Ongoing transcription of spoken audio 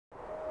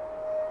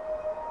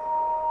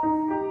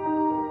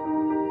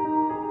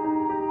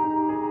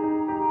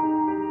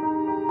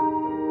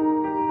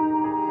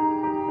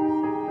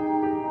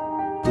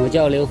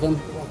叫刘峰，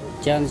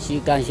江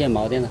西赣县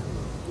茅店的。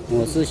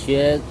我是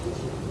学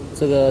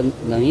这个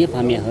农业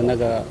方面和那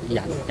个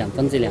养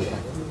蜂这两块，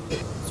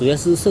主要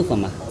是授粉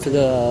嘛，这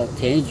个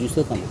田业局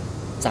授粉嘛，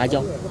杂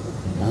交，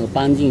然后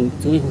搬进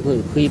中医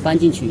可以搬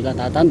进去，让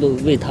它单独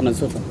为他们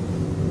授粉，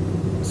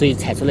所以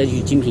采出来就是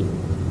精品。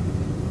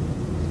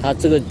它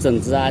这个种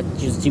子啊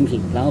就是精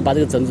品，然后把这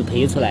个种子培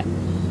育出来，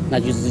那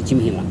就是精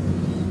品了。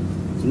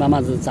慢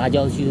慢的杂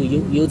交就是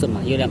优种嘛，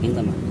优良品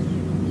种嘛，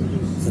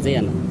是这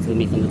样的。这个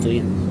蜜蜂的作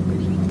用，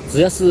只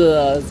要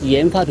是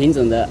研发品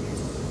种的、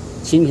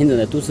新品种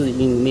的，都是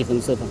用蜜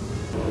蜂授粉，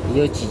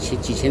有几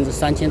千至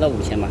3000到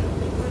5000嘛。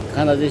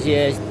看到这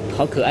些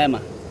好可爱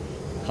嘛，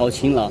好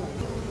勤劳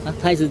啊，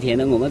它也是甜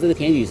的，我们这个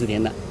田语是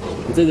甜的，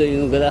这个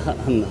我觉得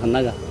很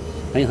那个，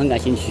很感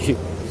兴趣，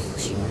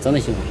喜欢，真的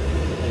喜欢，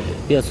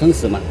比较充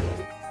实嘛。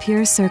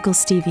PureCircle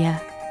Stevia,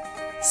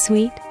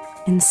 sweet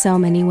in so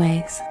many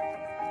ways.